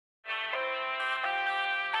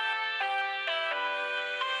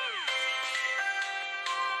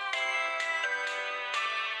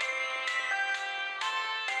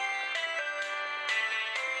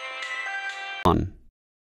1.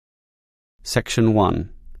 Section 1.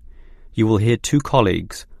 You will hear two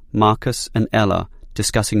colleagues, Marcus and Ella,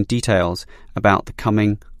 discussing details about the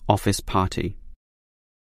coming office party.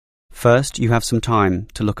 First, you have some time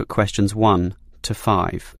to look at questions 1 to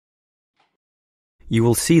 5. You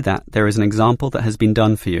will see that there is an example that has been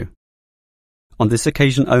done for you. On this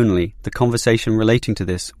occasion only, the conversation relating to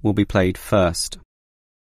this will be played first.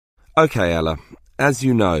 Okay, Ella. As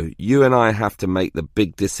you know, you and I have to make the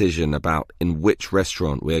big decision about in which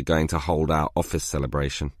restaurant we are going to hold our office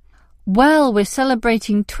celebration. Well, we're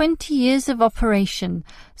celebrating 20 years of operation,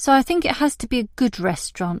 so I think it has to be a good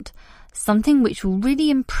restaurant, something which will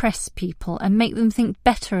really impress people and make them think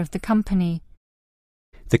better of the company.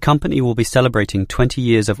 The company will be celebrating 20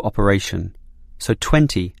 years of operation, so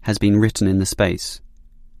 20 has been written in the space.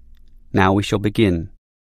 Now we shall begin.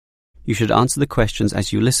 You should answer the questions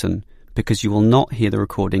as you listen, because you will not hear the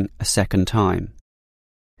recording a second time.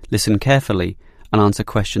 Listen carefully and answer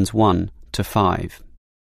questions 1 to 5.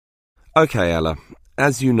 Okay, Ella.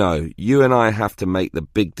 As you know, you and I have to make the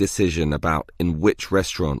big decision about in which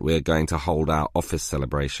restaurant we are going to hold our office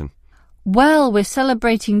celebration. Well, we're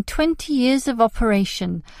celebrating 20 years of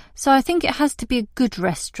operation, so I think it has to be a good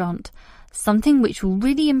restaurant, something which will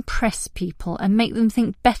really impress people and make them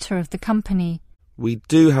think better of the company. We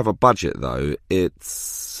do have a budget, though.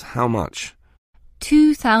 It's how much?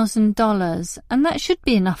 $2,000, and that should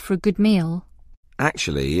be enough for a good meal.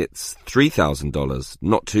 Actually, it's $3,000,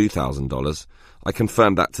 not $2,000. I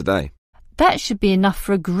confirmed that today. That should be enough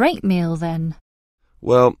for a great meal, then.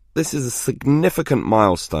 Well, this is a significant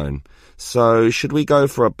milestone. So, should we go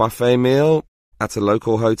for a buffet meal at a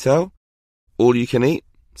local hotel? All you can eat?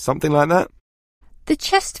 Something like that? The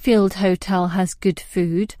Chesterfield Hotel has good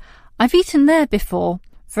food. I've eaten there before.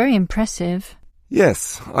 Very impressive.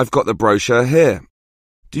 Yes, I've got the brochure here.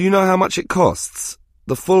 Do you know how much it costs?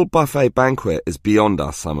 The full buffet banquet is beyond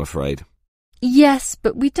us, I'm afraid. Yes,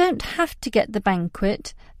 but we don't have to get the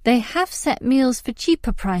banquet. They have set meals for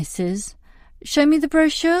cheaper prices. Show me the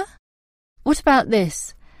brochure. What about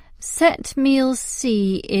this? Set meals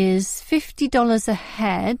C is $50 a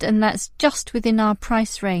head, and that's just within our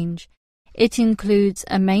price range. It includes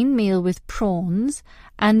a main meal with prawns,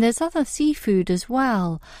 and there's other seafood as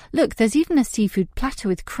well. Look, there's even a seafood platter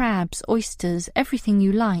with crabs, oysters, everything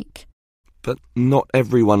you like. But not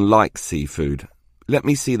everyone likes seafood. Let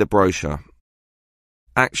me see the brochure.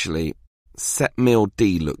 Actually, set meal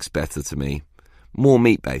D looks better to me. More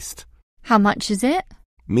meat-based. How much is it?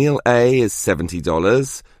 Meal A is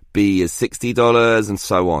 $70, B is $60, and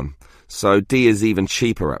so on. So D is even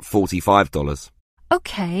cheaper at $45.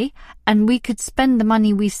 OK, and we could spend the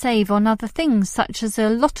money we save on other things, such as a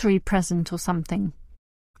lottery present or something.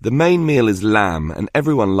 The main meal is lamb, and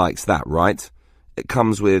everyone likes that, right? It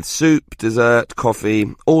comes with soup, dessert,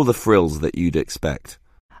 coffee, all the frills that you'd expect.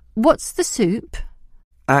 What's the soup?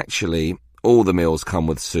 Actually, all the meals come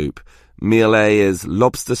with soup. Meal A is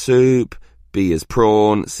lobster soup, B is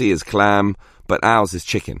prawn, C is clam, but ours is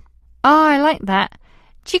chicken. Ah, I like that.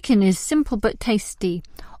 Chicken is simple but tasty.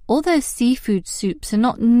 All those seafood soups are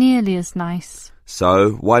not nearly as nice.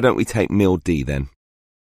 So, why don't we take meal D then?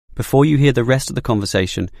 Before you hear the rest of the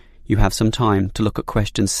conversation, you have some time to look at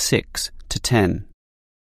questions 6 to 10.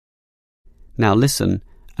 Now listen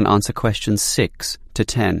and answer questions 6 to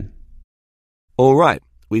 10. All right,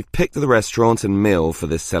 we've picked the restaurant and meal for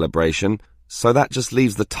this celebration, so that just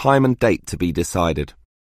leaves the time and date to be decided.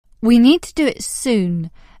 We need to do it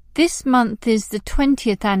soon. This month is the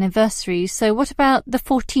 20th anniversary, so what about the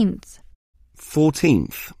 14th?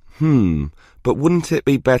 14th? But wouldn't it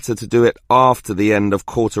be better to do it after the end of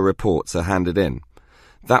quarter reports are handed in?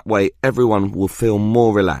 That way everyone will feel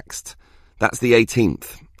more relaxed. That's the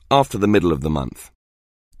 18th, after the middle of the month.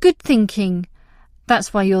 Good thinking.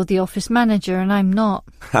 That's why you're the office manager and I'm not.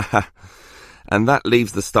 And that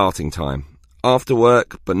leaves the starting time. After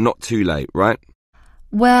work, but not too late, right?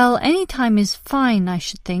 Well, any time is fine, I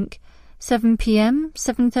should think. 7 p.m,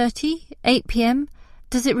 7:30, 8 p.m.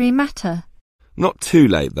 Does it really matter? Not too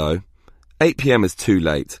late, though. 8 p.m. is too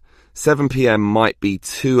late. 7 p.m. might be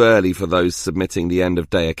too early for those submitting the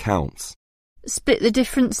end-of-day accounts. Split the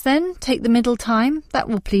difference then, take the middle time. That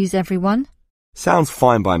will please everyone. Sounds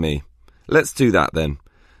fine by me. Let's do that then.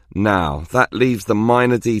 Now, that leaves the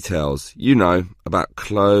minor details, you know, about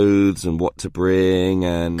clothes and what to bring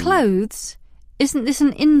and... Clothes? Isn't this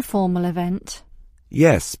an informal event?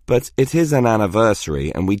 Yes, but it is an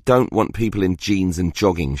anniversary and we don't want people in jeans and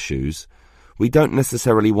jogging shoes. We don't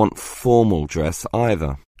necessarily want formal dress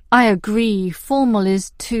either. I agree. Formal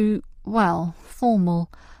is too, well,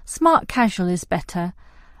 formal. Smart casual is better.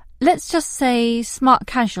 Let's just say smart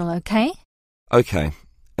casual, okay? Okay.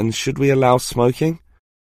 And should we allow smoking?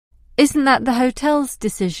 Isn't that the hotel's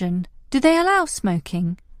decision? Do they allow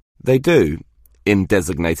smoking? They do, in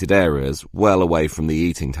designated areas, well away from the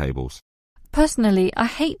eating tables. Personally, I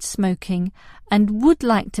hate smoking and would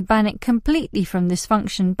like to ban it completely from this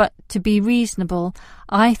function, but to be reasonable,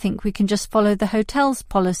 I think we can just follow the hotel's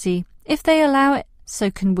policy. If they allow it, so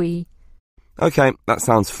can we. OK, that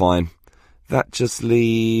sounds fine. That just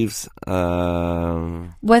leaves...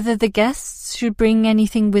 Whether the guests should bring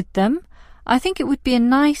anything with them? I think it would be a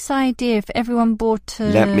nice idea if everyone brought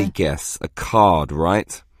a... Let me guess, a card,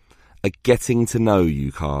 right? A getting to know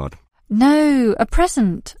you card. No, a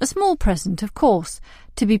present, a small present, of course,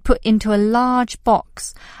 to be put into a large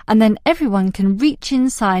box, and then everyone can reach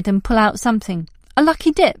inside and pull out something. A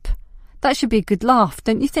lucky dip. That should be a good laugh,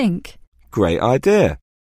 don't you think? Great idea.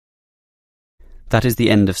 That is the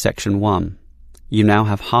end of section 1. You now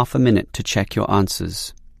have half a minute to check your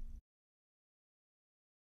answers.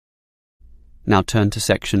 Now turn to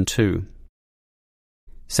section 2.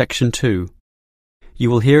 Section 2. You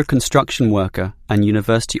will hear a construction worker and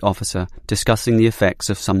university officer discussing the effects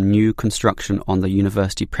of some new construction on the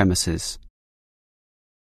university premises.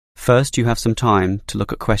 First, you have some time to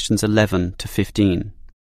look at questions 11 to 15.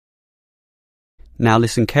 Now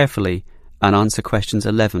listen carefully and answer questions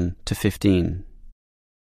 11 to 15.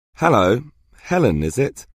 Hello, Helen, is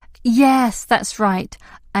it? Yes, that's right.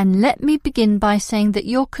 And let me begin by saying that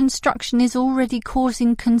your construction is already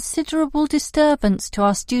causing considerable disturbance to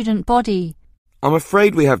our student body. I'm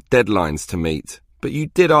afraid we have deadlines to meet, but you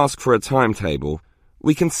did ask for a timetable.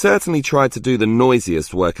 We can certainly try to do the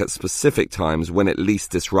noisiest work at specific times when it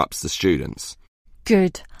least disrupts the students.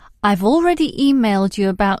 Good. I've already emailed you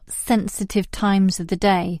about sensitive times of the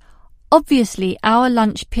day. Obviously, our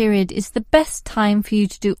lunch period is the best time for you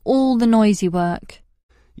to do all the noisy work.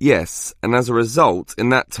 Yes, and as a result, in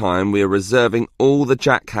that time we are reserving all the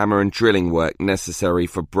jackhammer and drilling work necessary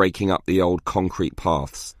for breaking up the old concrete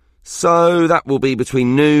paths. So that will be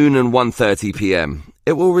between noon and 1:30 p.m.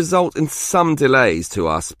 It will result in some delays to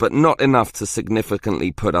us, but not enough to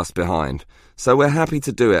significantly put us behind. So we're happy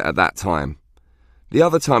to do it at that time. The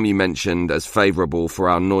other time you mentioned as favourable for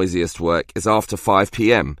our noisiest work is after 5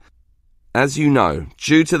 p.m. As you know,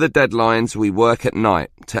 due to the deadlines, we work at night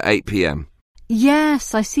to 8 p.m.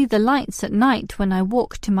 Yes, I see the lights at night when I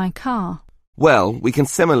walk to my car. Well, we can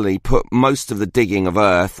similarly put most of the digging of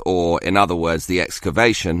earth, or in other words the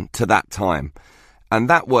excavation, to that time. And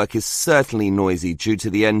that work is certainly noisy due to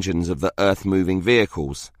the engines of the earth-moving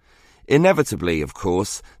vehicles. Inevitably, of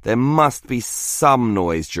course, there must be some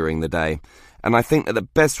noise during the day, and I think that the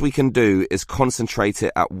best we can do is concentrate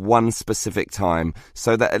it at one specific time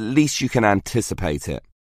so that at least you can anticipate it.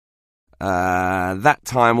 That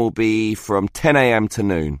time will be from 10 a.m. to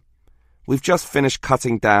noon. We've just finished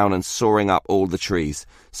cutting down and sawing up all the trees,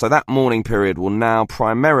 so that morning period will now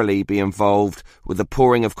primarily be involved with the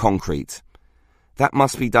pouring of concrete. That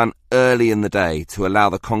must be done early in the day to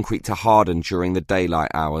allow the concrete to harden during the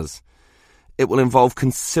daylight hours. It will involve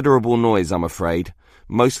considerable noise, I'm afraid,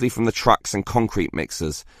 mostly from the trucks and concrete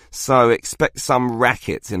mixers, so expect some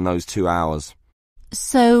racket in those 2 hours.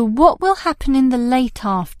 So what will happen in the late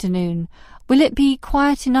afternoon? Will it be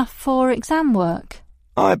quiet enough for exam work?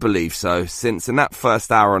 I believe so, since in that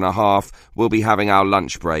first hour and a half we'll be having our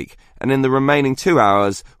lunch break, and in the remaining 2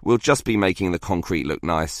 hours we'll just be making the concrete look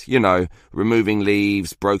nice, you know, removing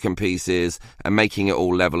leaves, broken pieces, and making it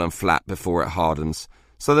all level and flat before it hardens.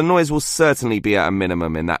 So the noise will certainly be at a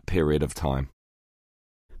minimum in that period of time.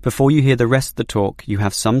 Before you hear the rest of the talk, you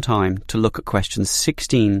have some time to look at questions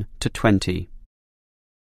 16 to 20.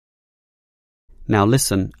 Now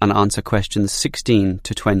listen and answer questions 16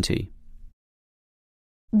 to 20.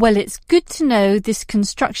 Well, it's good to know this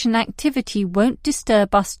construction activity won't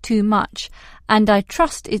disturb us too much, and I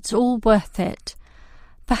trust it's all worth it.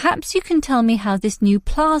 Perhaps you can tell me how this new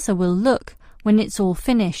plaza will look when it's all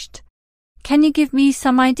finished. Can you give me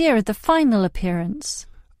some idea of the final appearance?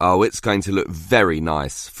 Oh, it's going to look very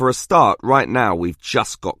nice. For a start, right now we've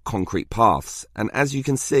just got concrete paths, and as you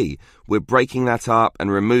can see, we're breaking that up and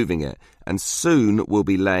removing it, and soon we'll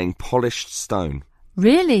be laying polished stone.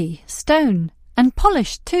 Really? Stone? And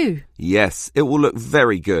polished too? Yes, it will look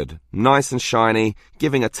very good, nice and shiny,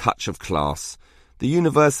 giving a touch of class. The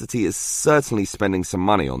university is certainly spending some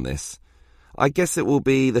money on this. I guess it will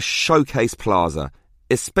be the showcase plaza,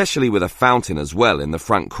 especially with a fountain as well in the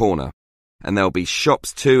front corner. And there'll be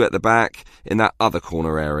shops too at the back in that other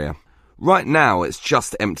corner area. Right now it's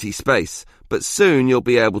just empty space, but soon you'll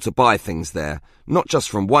be able to buy things there, not just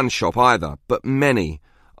from one shop either, but many.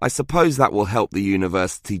 I suppose that will help the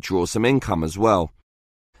university draw some income as well.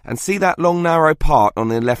 And see that long narrow part on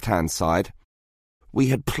the left-hand side? We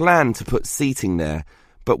had planned to put seating there,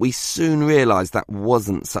 but we soon realised that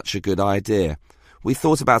wasn't such a good idea. We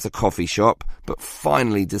thought about a coffee shop, but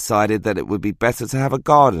finally decided that it would be better to have a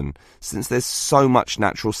garden, since there's so much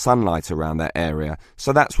natural sunlight around that area,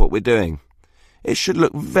 so that's what we're doing. It should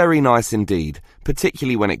look very nice indeed,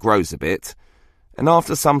 particularly when it grows a bit. And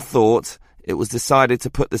after some thought, it was decided to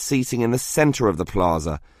put the seating in the centre of the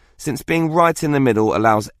plaza, since being right in the middle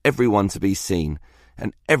allows everyone to be seen,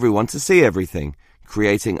 and everyone to see everything,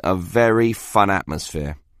 creating a very fun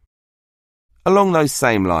atmosphere. Along those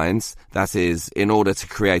same lines, that is, in order to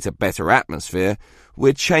create a better atmosphere,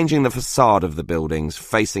 we're changing the facade of the buildings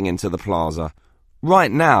facing into the plaza.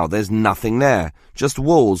 Right now there's nothing there, just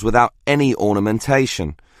walls without any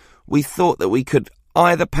ornamentation. We thought that we could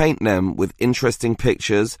either paint them with interesting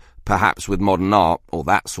pictures, perhaps with modern art or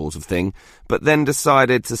that sort of thing, but then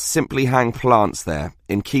decided to simply hang plants there,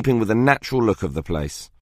 in keeping with the natural look of the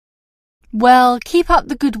place. Well, keep up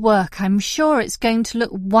the good work. I'm sure it's going to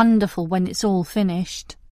look wonderful when it's all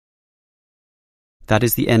finished. That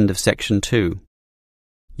is the end of section 2.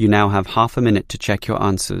 You now have half a minute to check your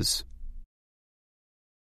answers.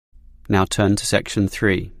 Now turn to section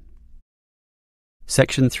 3.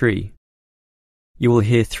 Section 3. You will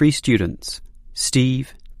hear 3 students,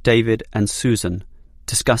 Steve, David and Susan,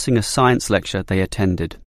 discussing a science lecture they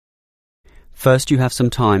attended. First, you have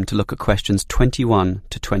some time to look at questions 21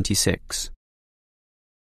 to 26.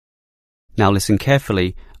 Now listen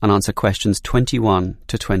carefully and answer questions 21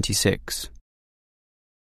 to 26.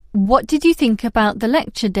 What did you think about the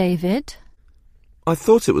lecture, David? I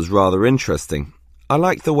thought it was rather interesting. I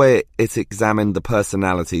liked the way it examined the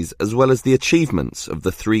personalities as well as the achievements of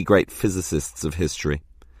the 3 great physicists of history.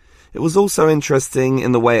 It was also interesting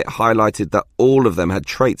in the way it highlighted that all of them had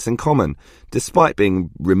traits in common, despite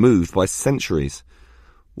being removed by centuries.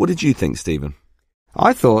 What did you think, Stephen?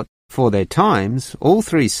 I thought, for their times, all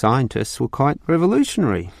 3 scientists were quite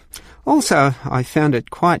revolutionary. Also, I found it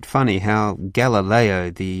quite funny how Galileo,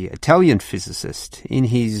 the Italian physicist, in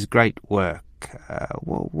his great work,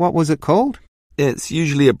 what was it called? It's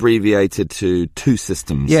usually abbreviated to 2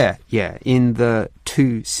 systems. Yeah, in the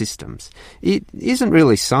 2 systems. It isn't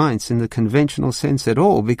really science in the conventional sense at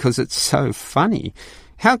all because it's so funny.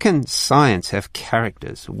 How can science have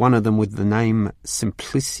characters, one of them with the name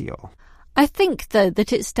Simplicio? I think, though,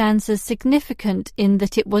 that it stands as significant in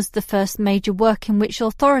that it was the first major work in which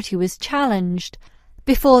authority was challenged.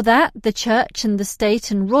 Before that, the church and the state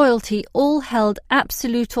and royalty all held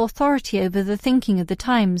absolute authority over the thinking of the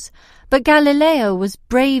times, but Galileo was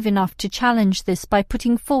brave enough to challenge this by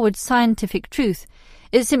putting forward scientific truth.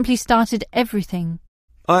 It simply started everything.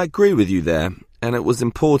 I agree with you there, and it was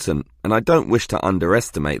important, and I don't wish to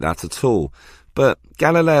underestimate that at all, but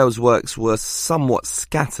Galileo's works were somewhat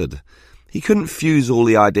scattered. He couldn't fuse all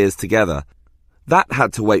the ideas together. That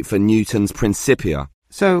had to wait for Newton's Principia.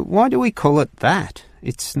 So why do we call it that?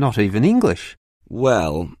 It's not even English.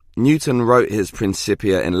 Well, Newton wrote his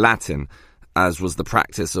Principia in Latin, as was the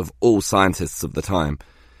practice of all scientists of the time.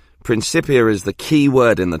 Principia is the key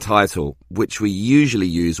word in the title, which we usually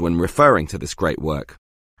use when referring to this great work.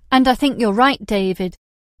 And I think you're right, David.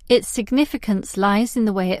 Its significance lies in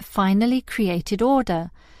the way it finally created order.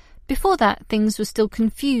 Before that, things were still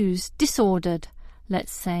confused, disordered,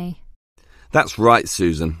 let's say. That's right,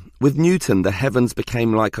 Susan. With Newton, the heavens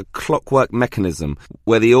became like a clockwork mechanism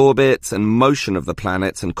where the orbits and motion of the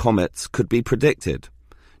planets and comets could be predicted.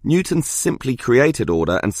 Newton simply created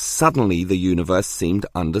order and suddenly the universe seemed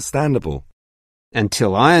understandable.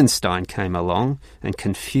 Until Einstein came along and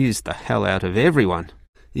confused the hell out of everyone.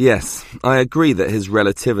 Yes, I agree that his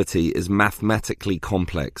relativity is mathematically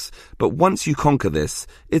complex, but once you conquer this,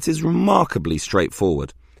 it is remarkably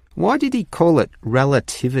straightforward. Why did he call it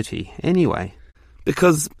relativity anyway?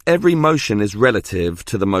 Because every motion is relative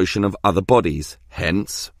to the motion of other bodies,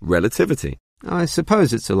 hence relativity. I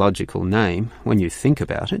suppose it's a logical name when you think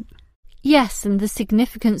about it. Yes, and the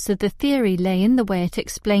significance of the theory lay in the way it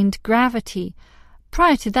explained gravity.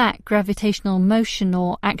 Prior to that, gravitational motion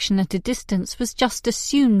or action at a distance was just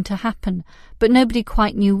assumed to happen, but nobody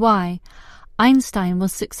quite knew why. Einstein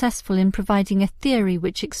was successful in providing a theory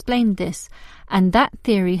which explained this, and that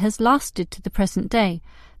theory has lasted to the present day.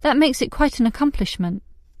 That makes it quite an accomplishment.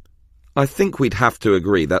 I think we'd have to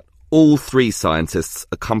agree that all 3 scientists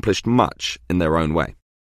accomplished much in their own way.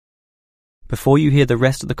 Before you hear the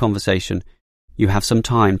rest of the conversation, you have some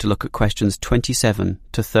time to look at questions 27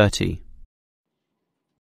 to 30.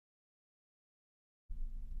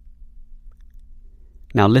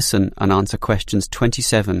 Now listen and answer questions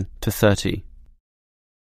 27 to 30.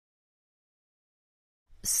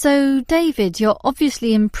 So, David, you're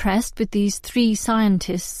obviously impressed with these three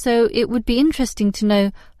scientists, so it would be interesting to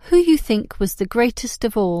know who you think was the greatest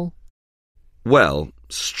of all. Well,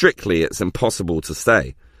 strictly it's impossible to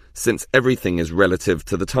say, since everything is relative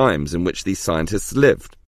to the times in which these scientists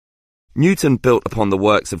lived. Newton built upon the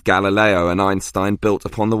works of Galileo and Einstein built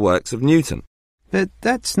upon the works of Newton. But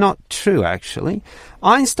that's not true, actually.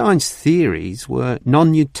 Einstein's theories were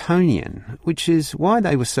non-Newtonian, which is why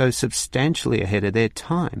they were so substantially ahead of their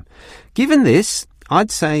time. Given this,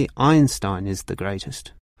 I'd say Einstein is the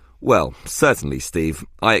greatest. Well, certainly, Steve.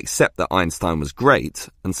 I accept that Einstein was great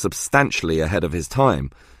and substantially ahead of his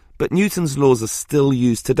time, but Newton's laws are still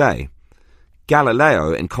used today.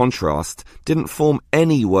 Galileo, in contrast, didn't form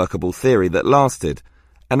any workable theory that lasted,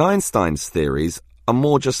 and Einstein's theories are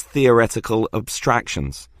more just theoretical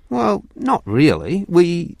abstractions. Well, not really.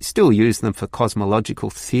 We still use them for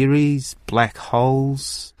cosmological theories, black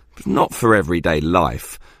holes. Not for everyday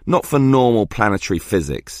life, not for normal planetary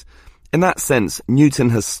physics. In that sense,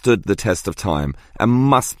 Newton has stood the test of time and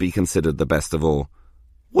must be considered the best of all.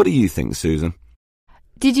 What do you think, Susan?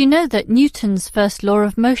 Did you know that Newton's first law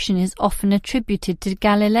of motion is often attributed to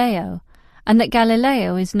Galileo, and that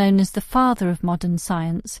Galileo is known as the father of modern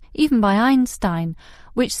science, even by Einstein,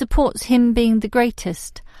 which supports him being the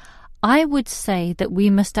greatest? I would say that we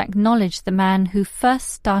must acknowledge the man who first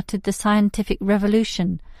started the scientific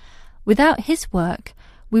revolution. Without his work,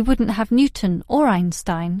 we wouldn't have Newton or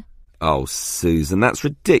Einstein. Oh, Susan, that's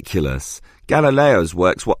ridiculous. Galileo's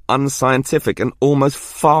works were unscientific and almost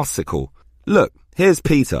farcical. Look, here's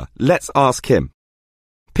Peter. Let's ask him.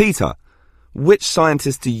 Peter, which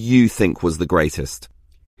scientist do you think was the greatest?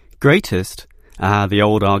 Greatest? The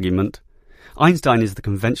old argument. Einstein is the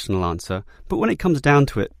conventional answer, but when it comes down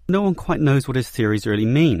to it, no one quite knows what his theories really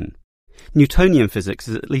mean. Newtonian physics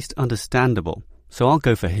is at least understandable, so I'll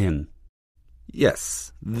go for him.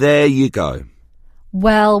 Yes, there you go.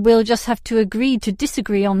 Well, we'll just have to agree to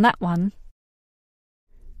disagree on that one.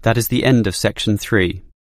 That is the end of section 3.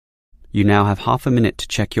 You now have half a minute to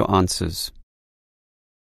check your answers.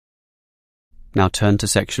 Now turn to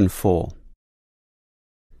section 4.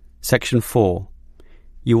 Section 4.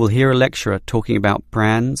 You will hear a lecturer talking about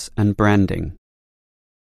brands and branding.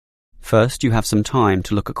 First, you have some time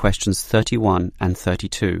to look at questions 31 and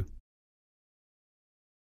 32.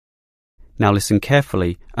 Now listen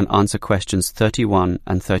carefully and answer questions 31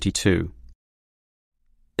 and 32.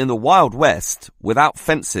 In the Wild West, without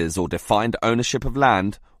fences or defined ownership of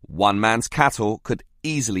land, one man's cattle could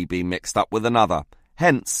easily be mixed up with another.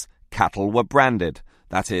 Hence, cattle were branded.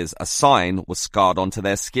 That is, a sign was scarred onto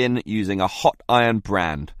their skin using a hot iron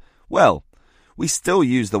brand. Well, we still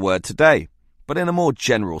use the word today, but in a more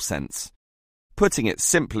general sense. Putting it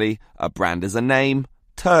simply, a brand is a name,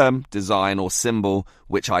 term, design or symbol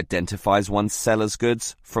which identifies one's seller's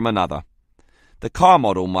goods from another. The car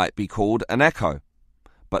model might be called an Echo,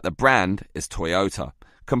 but the brand is Toyota,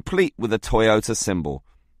 complete with a Toyota symbol.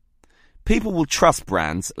 People will trust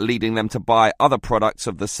brands, leading them to buy other products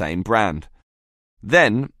of the same brand.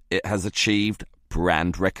 Then it has achieved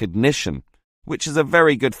brand recognition, which is a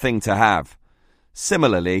very good thing to have.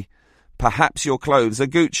 Similarly, perhaps your clothes are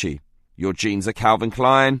Gucci, your jeans are Calvin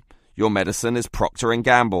Klein, your medicine is Procter &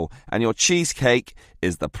 Gamble, and your cheesecake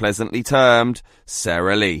is the pleasantly termed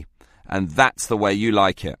Sara Lee. And that's the way you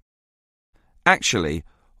like it. Actually,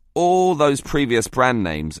 all those previous brand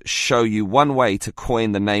names show you one way to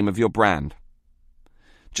coin the name of your brand.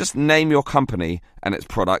 Just name your company and its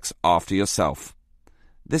products after yourself.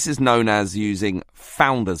 This is known as using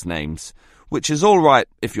founders' names, which is all right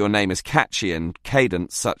if your name is catchy and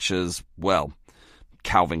cadent, such as, well,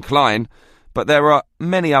 Calvin Klein, but there are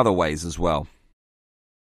many other ways as well.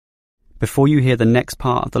 Before you hear the next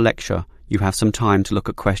part of the lecture, you have some time to look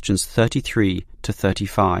at questions 33 to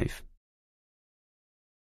 35.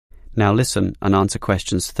 Now listen and answer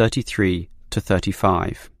questions 33 to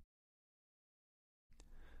 35.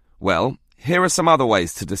 Well, here are some other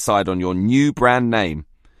ways to decide on your new brand name.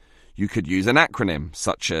 You could use an acronym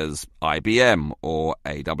such as IBM or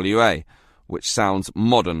AWA, which sounds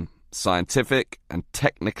modern, scientific, and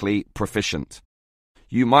technically proficient.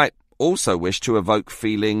 You might also wish to evoke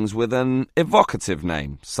feelings with an evocative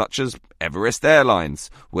name, such as Everest Airlines,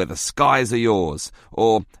 where the skies are yours,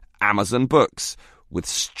 or Amazon Books, with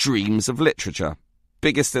streams of literature,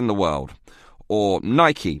 biggest in the world, or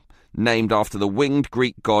Nike, named after the winged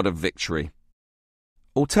Greek god of victory.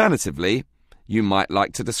 Alternatively, you might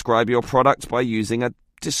like to describe your product by using a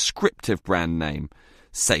descriptive brand name,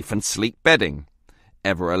 Safe and Sleek Bedding,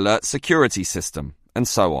 Ever Alert Security System, and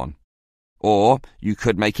so on. Or you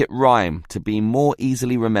could make it rhyme to be more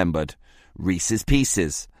easily remembered, Reese's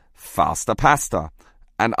Pieces, Faster Pasta,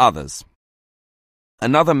 and others.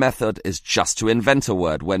 Another method is just to invent a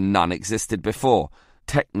word when none existed before,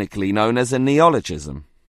 technically known as a neologism.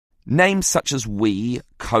 Names such as Wii,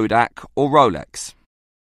 Kodak, or Rolex.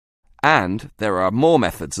 And there are more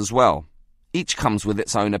methods as well. Each comes with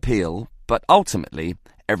its own appeal, but ultimately,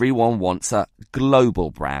 everyone wants a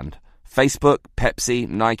global brand. Facebook, Pepsi,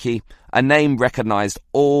 Nike, a name recognized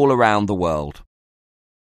all around the world.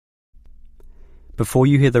 Before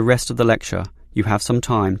you hear the rest of the lecture, you have some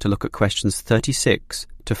time to look at questions 36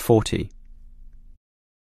 to 40.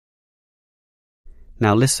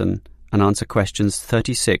 Now listen and answer questions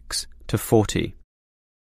 36 to 40.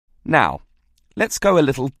 Now, let's go a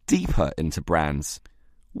little deeper into brands.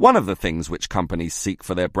 One of the things which companies seek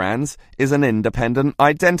for their brands is an independent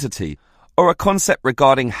identity, or a concept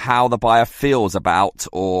regarding how the buyer feels about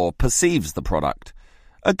or perceives the product.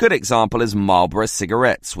 A good example is Marlboro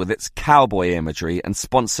cigarettes with its cowboy imagery and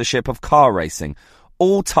sponsorship of car racing,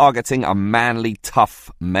 all targeting a manly, tough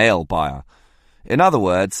male buyer. In other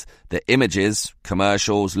words, the images,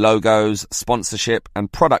 commercials, logos, sponsorship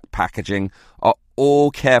and product packaging are all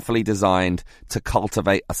carefully designed to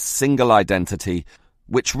cultivate a single identity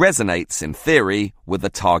which resonates, in theory, with the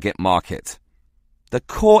target market. The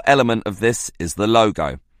core element of this is the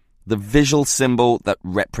logo, the visual symbol that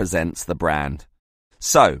represents the brand.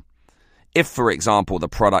 So, if, for example, the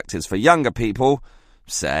product is for younger people,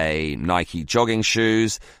 say Nike jogging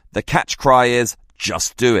shoes, the catch cry is,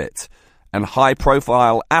 "Just do it," and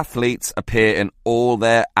high-profile athletes appear in all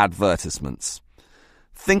their advertisements.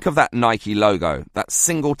 Think of that Nike logo, that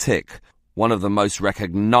single tick, one of the most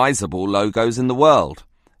recognizable logos in the world.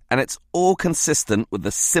 And it's all consistent with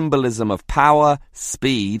the symbolism of power,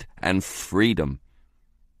 speed, and freedom.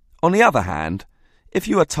 On the other hand, if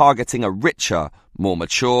you are targeting a richer, more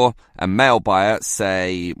mature, and male buyer,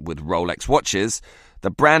 say with Rolex watches,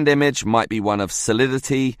 the brand image might be one of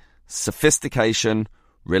solidity, sophistication,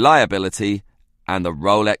 reliability, and the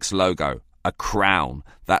Rolex logo, a crown,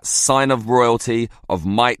 that sign of royalty, of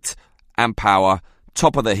might and power,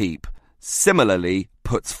 top of the heap, similarly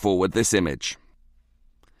puts forward this image.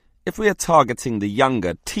 If we are targeting the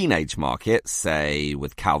younger teenage market, say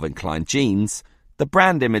with Calvin Klein jeans, the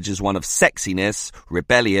brand image is one of sexiness,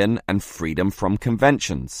 rebellion, and freedom from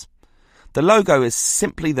conventions. The logo is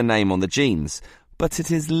simply the name on the jeans, but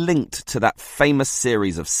it is linked to that famous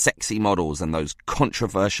series of sexy models and those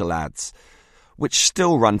controversial ads, which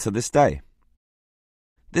still run to this day.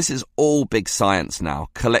 This is all big science now,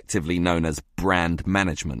 collectively known as brand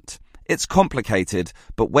management. It's complicated,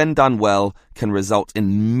 but when done well, can result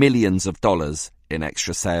in millions of dollars in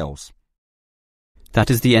extra sales.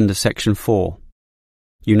 That is the end of section 4.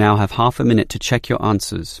 You now have half a minute to check your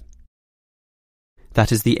answers.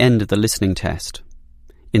 That is the end of the listening test.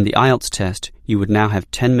 In the IELTS test, you would now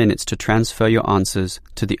have 10 minutes to transfer your answers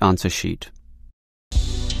to the answer sheet.